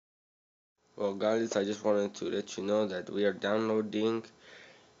Well, guys, I just wanted to let you know that we are downloading.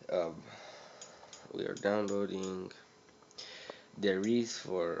 Um, we are downloading the reise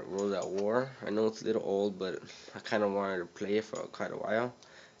for World at War. I know it's a little old, but I kind of wanted to play it for quite a while,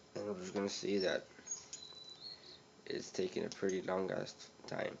 and we're just gonna see that it's taking a pretty long ass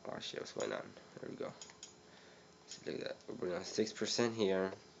time. Oh shit, what's going on? There we go. So look at that. We're bringing on 6%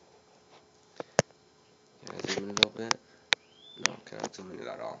 here. Can I zoom in a little bit? No, cannot zoom in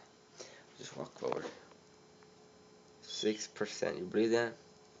at all. Just walk forward. 6%. You believe that?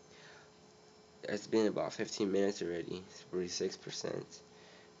 It's been about 15 minutes already. It's 46%.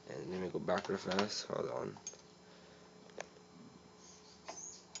 And let me go back real fast. Hold on.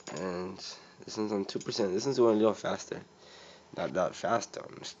 And this one's on 2%. This one's going a little faster. Not that fast though.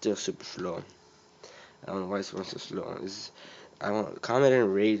 It's still super slow. I don't know why it's going so slow. I want comment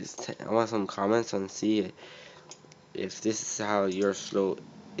and rate. I want some comments on see if this is how yours slow.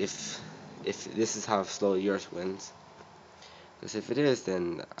 If this is how slow yours wins. Because if it is,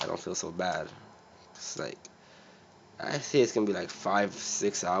 then I don't feel so bad. It's like I say it's gonna be like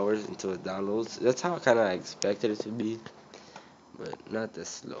 5-6 hours until it downloads. That's how I kind of expected it to be, but not this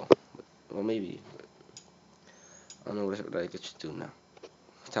slow. Well, maybe. But I don't know what I should do now.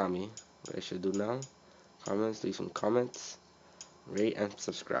 Tell me what I should do now. Comments, leave some comments, rate and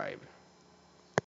subscribe.